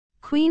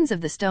Queens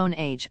of the Stone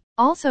Age,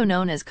 also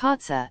known as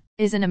QOTSA,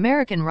 is an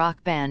American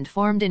rock band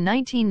formed in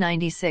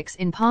 1996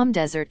 in Palm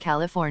Desert,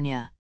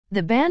 California.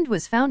 The band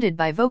was founded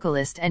by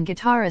vocalist and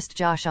guitarist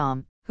Josh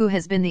Homme, who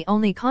has been the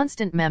only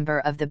constant member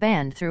of the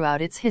band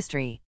throughout its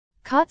history.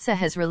 QOTSA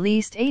has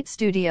released 8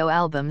 studio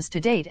albums to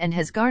date and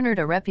has garnered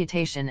a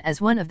reputation as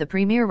one of the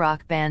premier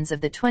rock bands of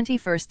the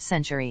 21st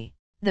century.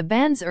 The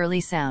band's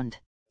early sound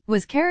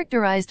was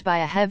characterized by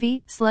a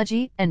heavy,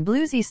 sludgy, and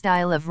bluesy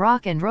style of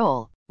rock and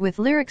roll, with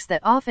lyrics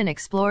that often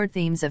explored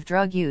themes of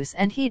drug use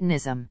and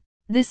hedonism.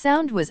 This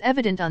sound was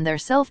evident on their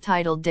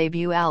self-titled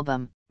debut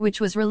album,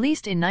 which was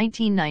released in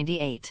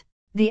 1998.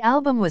 The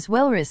album was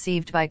well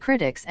received by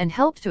critics and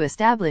helped to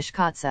establish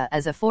QOTSA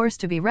as a force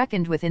to be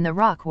reckoned with in the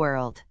rock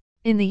world.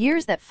 In the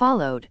years that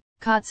followed,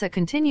 QOTSA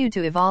continued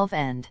to evolve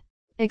and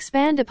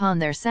expand upon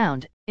their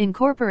sound,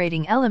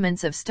 incorporating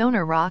elements of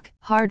stoner rock,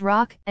 hard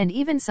rock, and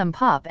even some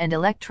pop and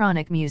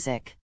electronic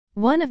music.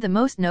 One of the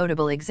most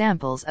notable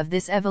examples of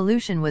this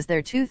evolution was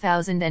their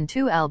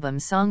 2002 album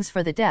Songs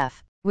for the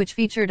Deaf, which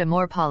featured a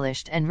more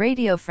polished and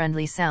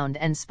radio-friendly sound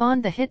and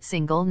spawned the hit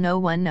single No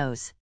One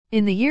Knows.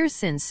 In the years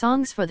since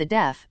Songs for the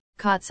Deaf,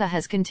 QOTSA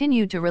has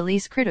continued to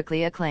release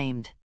critically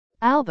acclaimed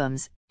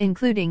albums,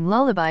 including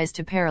Lullabies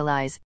to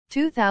Paralyze,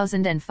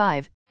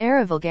 2005,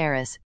 Era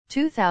Vulgaris,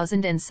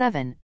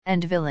 2007,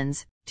 and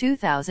Villains,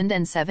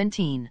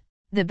 2017.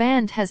 The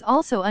band has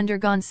also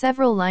undergone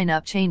several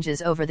lineup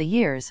changes over the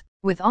years,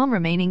 with Homme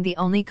remaining the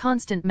only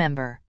constant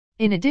member.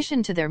 In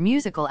addition to their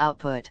musical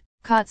output,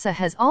 QOTSA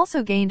has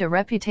also gained a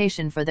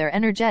reputation for their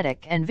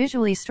energetic and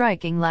visually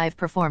striking live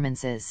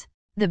performances.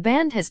 The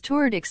band has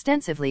toured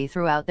extensively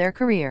throughout their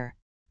career,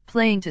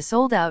 playing to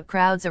sold-out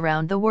crowds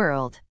around the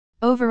world.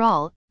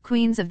 Overall,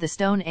 Queens of the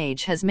Stone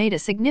Age has made a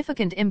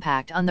significant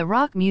impact on the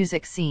rock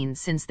music scene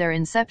since their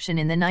inception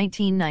in the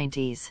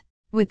 1990s.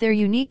 With their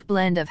unique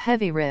blend of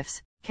heavy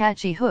riffs,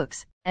 catchy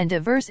hooks, and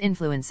diverse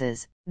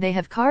influences, they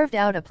have carved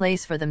out a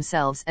place for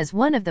themselves as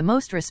one of the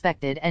most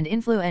respected and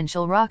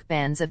influential rock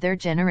bands of their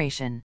generation.